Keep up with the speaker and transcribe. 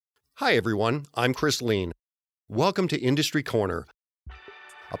Hi, everyone. I'm Chris Lean. Welcome to Industry Corner,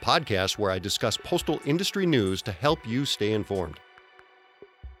 a podcast where I discuss postal industry news to help you stay informed.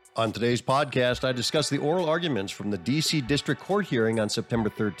 On today's podcast, I discuss the oral arguments from the D.C. District Court hearing on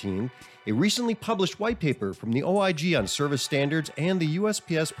September 13, a recently published white paper from the OIG on service standards, and the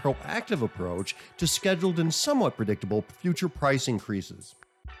USPS proactive approach to scheduled and somewhat predictable future price increases.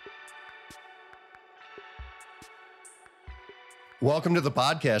 Welcome to the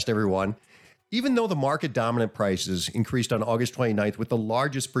podcast, everyone. Even though the market-dominant prices increased on August 29th with the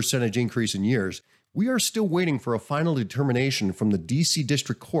largest percentage increase in years, we are still waiting for a final determination from the D.C.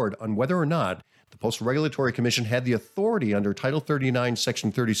 District Court on whether or not the Postal Regulatory Commission had the authority under Title 39,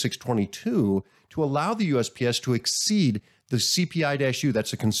 Section 3622 to allow the USPS to exceed the CPI-U,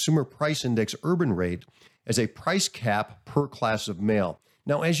 that's the Consumer Price Index urban rate, as a price cap per class of mail.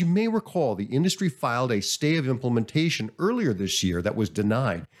 Now, as you may recall, the industry filed a stay of implementation earlier this year that was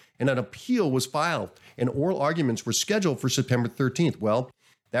denied, and an appeal was filed, and oral arguments were scheduled for September 13th. Well,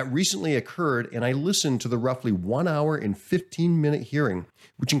 that recently occurred, and I listened to the roughly 1 hour and 15-minute hearing,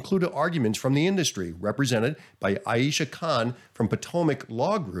 which included arguments from the industry, represented by Aisha Khan from Potomac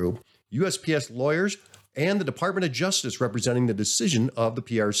Law Group, USPS lawyers, and the Department of Justice representing the decision of the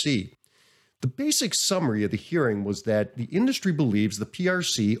PRC. The basic summary of the hearing was that the industry believes the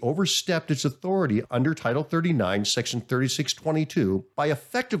PRC overstepped its authority under Title 39, Section 3622 by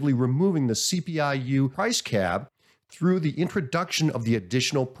effectively removing the CPI-U price cap through the introduction of the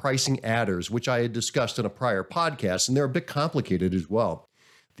additional pricing adders, which I had discussed in a prior podcast, and they're a bit complicated as well.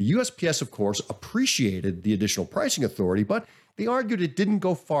 The USPS, of course, appreciated the additional pricing authority, but they argued it didn't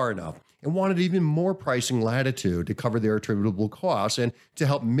go far enough and wanted even more pricing latitude to cover their attributable costs and to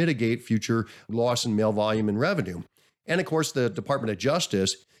help mitigate future loss in mail volume and revenue. And of course, the Department of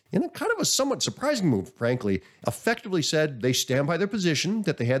Justice, in a kind of a somewhat surprising move, frankly, effectively said they stand by their position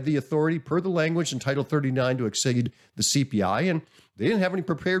that they had the authority per the language in Title 39 to exceed the CPI, and they didn't have any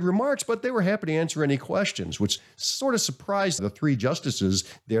prepared remarks, but they were happy to answer any questions, which sort of surprised the three justices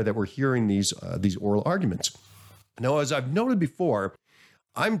there that were hearing these oral arguments. Now, as I've noted before,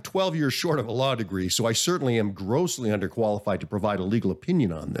 I'm 12 years short of a law degree, so I certainly am grossly underqualified to provide a legal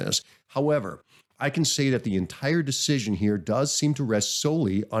opinion on this. However, I can say that the entire decision here does seem to rest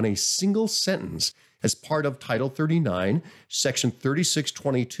solely on a single sentence as part of Title 39, Section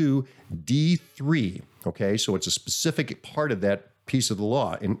 3622 D3. Okay, so it's a specific part of that piece of the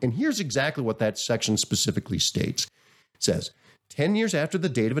law. And here's exactly what that section specifically states. It says, 10 years after the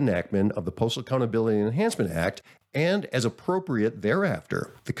date of enactment of the Postal Accountability and Enhancement Act, and as appropriate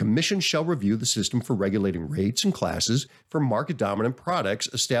thereafter, the Commission shall review the system for regulating rates and classes for market-dominant products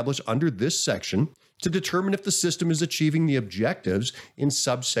established under this section to determine if the system is achieving the objectives in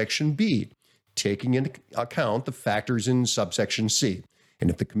subsection B, taking into account the factors in subsection C. And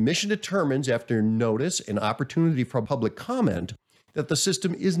if the Commission determines after notice and opportunity for public comment that the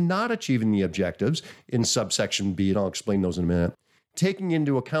system is not achieving the objectives in subsection B, and I'll explain those in a minute, taking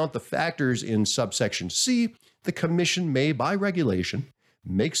into account the factors in subsection C, the Commission may, by regulation,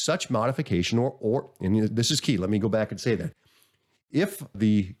 make such modification or and this is key, let me go back and say that. If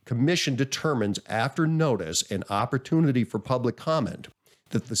the Commission determines after notice and opportunity for public comment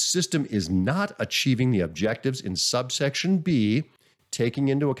that the system is not achieving the objectives in subsection B, taking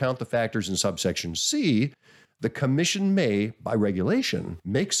into account the factors in subsection C, the Commission may, by regulation,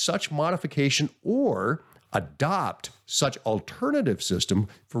 make such modification or adopt such alternative system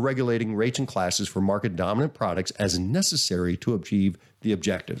for regulating rates and classes for market-dominant products as necessary to achieve the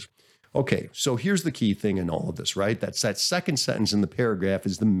objectives. Okay, so here's the key thing in all of this, right? That's that second sentence in the paragraph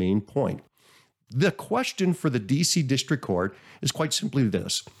is the main point. The question for the D.C. District Court is quite simply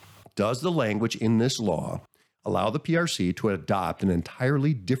this. Does the language in this law allow the PRC to adopt an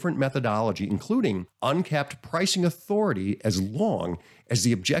entirely different methodology, including uncapped pricing authority, as long as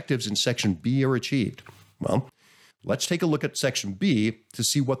the objectives in Section B are achieved? Well, let's take a look at Section B to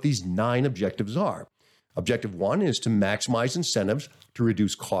see what these 9 objectives are. Objective 1 is to maximize incentives to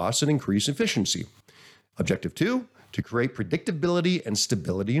reduce costs and increase efficiency. Objective 2, to create predictability and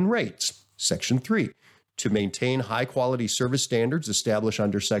stability in rates. Section 3, to maintain high-quality service standards established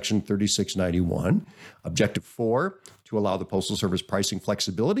under Section 3691. Objective 4, to allow the Postal Service pricing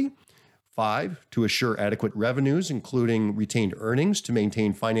flexibility. 5, to assure adequate revenues, including retained earnings, to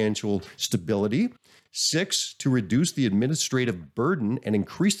maintain financial stability. 6, to reduce the administrative burden and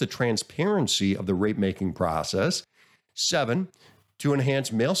increase the transparency of the rate-making process. 7, to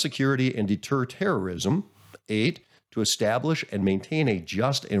enhance mail security and deter terrorism. 8, to establish and maintain a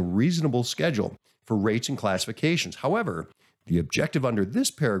just and reasonable schedule for rates and classifications. However, The objective under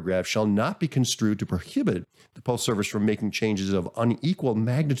this paragraph shall not be construed to prohibit the Postal Service from making changes of unequal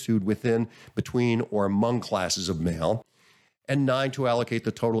magnitude within, between, or among classes of mail. And 9, to allocate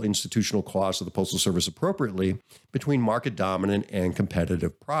the total institutional cost of the Postal Service appropriately between market dominant and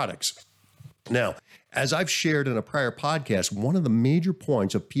competitive products. Now, as I've shared in a prior podcast, one of the major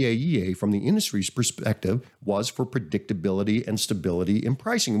points of PAEA from the industry's perspective was for predictability and stability in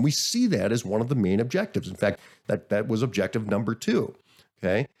pricing. And we see that as one of the main objectives. In fact, that was objective number 2.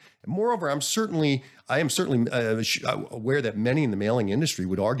 Okay. And moreover, I am certainly aware that many in the mailing industry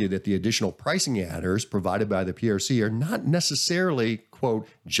would argue that the additional pricing adders provided by the PRC are not necessarily, quote,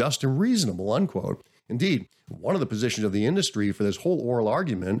 just and reasonable, unquote. Indeed, one of the positions of the industry for this whole oral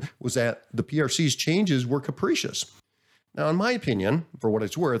argument was that the PRC's changes were capricious. Now, in my opinion, for what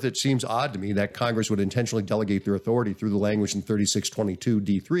it's worth, it seems odd to me that Congress would intentionally delegate their authority through the language in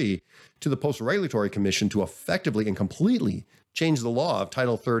 3622D3 to the Postal Regulatory Commission to effectively and completely change the law of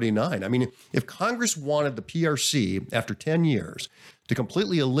Title 39. I mean, if Congress wanted the PRC, after 10 years, to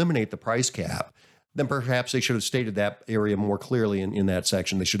completely eliminate the price cap, then perhaps they should have stated that area more clearly in that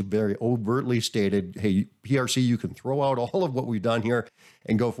section. They should have very overtly stated, hey, PRC, you can throw out all of what we've done here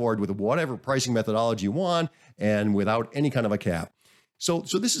and go forward with whatever pricing methodology you want and without any kind of a cap. So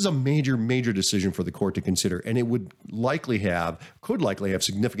this is a major, major decision for the court to consider, and it could likely have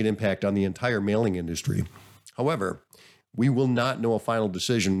significant impact on the entire mailing industry. However, we will not know a final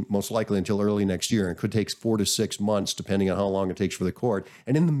decision most likely until early next year. It could take 4 to 6 months, depending on how long it takes for the court.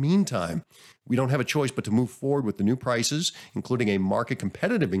 And in the meantime, we don't have a choice but to move forward with the new prices, including a market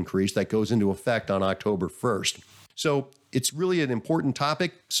competitive increase that goes into effect on October 1st. So it's really an important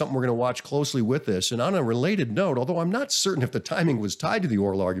topic, something we're going to watch closely with this. And on a related note, although I'm not certain if the timing was tied to the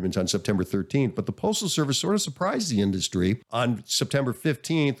oral arguments on September 13th, but the Postal Service sort of surprised the industry on September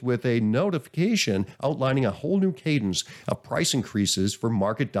 15th with a notification outlining a whole new cadence of price increases for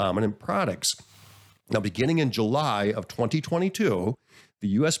market-dominant products. Now, beginning in July of 2022,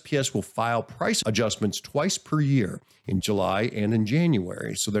 the USPS will file price adjustments twice per year, in July and in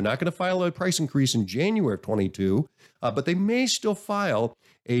January. So they're not going to file a price increase in January of 22, but they may still file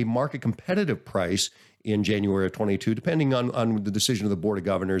a market competitive price in January of 22, depending on the decision of the Board of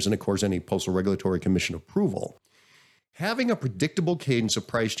Governors and, of course, any Postal Regulatory Commission approval. Having a predictable cadence of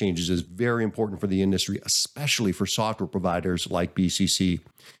price changes is very important for the industry, especially for software providers like BCC.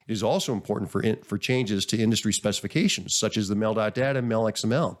 It is also important for changes to industry specifications, such as the Mail.Data and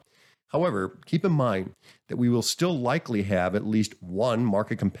MailXML. However, keep in mind that we will still likely have at least one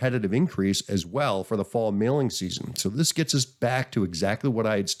market competitive increase as well for the fall mailing season. So this gets us back to exactly what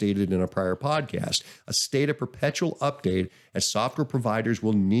I had stated in a prior podcast, a state of perpetual update, as software providers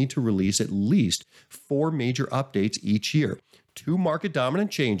will need to release at least 4 major updates each year. 2 market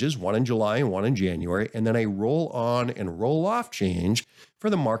dominant changes, one in July and one in January, and then a roll on and roll off change for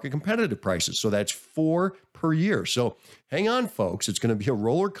the market competitive prices. So that's 4 per year. So hang on, folks. It's going to be a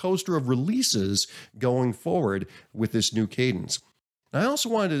roller coaster of releases going forward with this new cadence. I also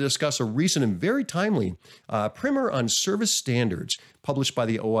wanted to discuss a recent and very timely primer on service standards published by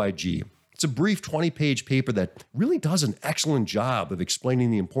the OIG. It's a brief 20-page paper that really does an excellent job of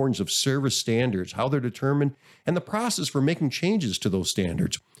explaining the importance of service standards, how they're determined, and the process for making changes to those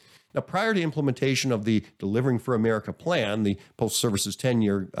standards. Now, prior to implementation of the Delivering for America plan, the Postal Service's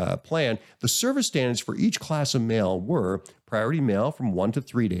 10-year plan, the service standards for each class of mail were priority mail from 1 to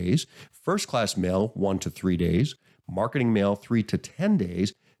 3 days, first class mail 1 to 3 days, marketing mail 3 to 10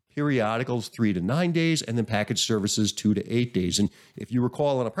 days, periodicals 3 to 9 days, and then package services 2 to 8 days. And if you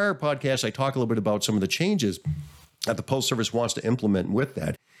recall in a prior podcast, I talk a little bit about some of the changes that the Postal Service wants to implement with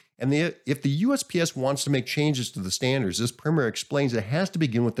that. And if the USPS wants to make changes to the standards, this primer explains it has to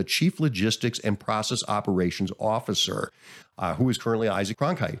begin with the Chief Logistics and Process Operations Officer, who is currently Isaac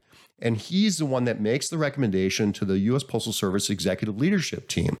Cronkite. And he's the one that makes the recommendation to the U.S. Postal Service Executive Leadership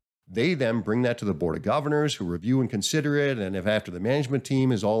Team. They then bring that to the Board of Governors, who review and consider it. And if after the management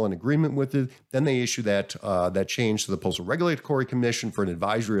team is all in agreement with it, then they issue that change to the Postal Regulatory Commission for an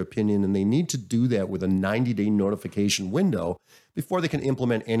advisory opinion. And they need to do that with a 90-day notification window before they can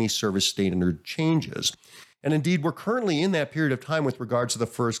implement any service standard changes. And indeed, we're currently in that period of time with regards to the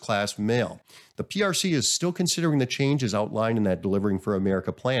first class mail. The PRC is still considering the changes outlined in that Delivering for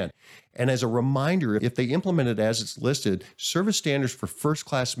America plan. And as a reminder, if they implement it as it's listed, service standards for first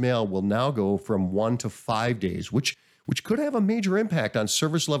class mail will now go from 1 to 5 days, which could have a major impact on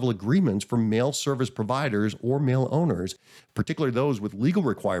service level agreements for mail service providers or mail owners, particularly those with legal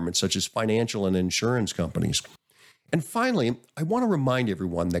requirements such as financial and insurance companies. And finally, I want to remind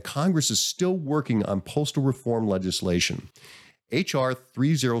everyone that Congress is still working on postal reform legislation. H.R.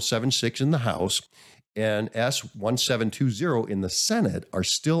 3076 in the House and S-1720 in the Senate are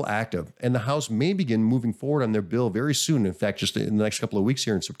still active, and the House may begin moving forward on their bill very soon. In fact, just in the next couple of weeks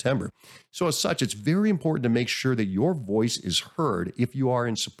here in September. So as such, it's very important to make sure that your voice is heard if you are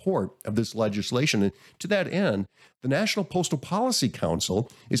in support of this legislation. And to that end, the National Postal Policy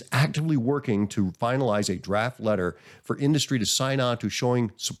Council is actively working to finalize a draft letter for industry to sign on to,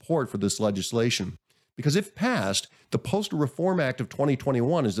 showing support for this legislation. Because if passed, the Postal Reform Act of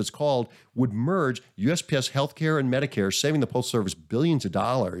 2021, as it's called, would merge USPS healthcare and Medicare, saving the Postal Service billions of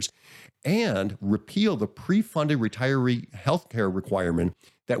dollars, and repeal the pre-funded retiree healthcare requirement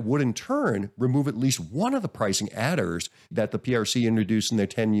that would in turn remove at least one of the pricing adders that the PRC introduced in their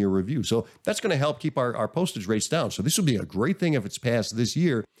 10-year review. So that's going to help keep our postage rates down. So this would be a great thing if it's passed this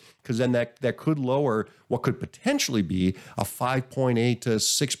year, because then that could lower what could potentially be a 5.8 to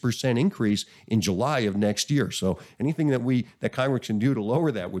 6% increase in July of next year. So anything that Congress can do to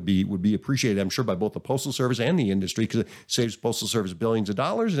lower that would be appreciated, I'm sure, by both the Postal Service and the industry, because it saves Postal Service billions of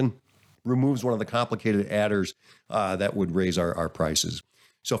dollars and removes one of the complicated adders that would raise our prices.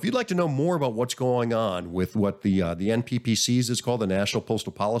 So if you'd like to know more about what's going on with what the NPPCs is called, the National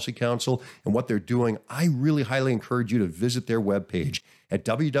Postal Policy Council, and what they're doing, I really highly encourage you to visit their webpage at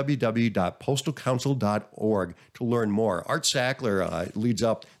www.postalcouncil.org to learn more. Art Sackler leads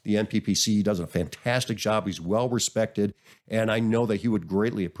up the NPPC. He does a fantastic job. He's well respected, and I know that he would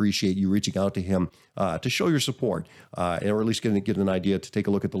greatly appreciate you reaching out to him to show your support, or at least get an idea to take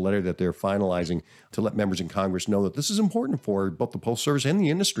a look at the letter that they're finalizing to let members in Congress know that this is important for both the Postal Service and the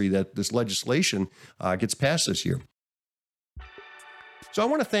industry, that this legislation gets passed this year. So I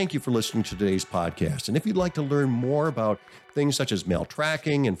want to thank you for listening to today's podcast. And if you'd like to learn more about things such as mail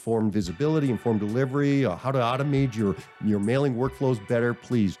tracking, informed visibility, informed delivery, how to automate your mailing workflows better,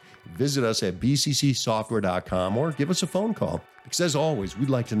 please visit us at bccsoftware.com or give us a phone call. Because as always, we'd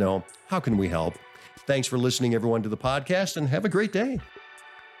like to know, how can we help? Thanks for listening, everyone, to the podcast, and have a great day.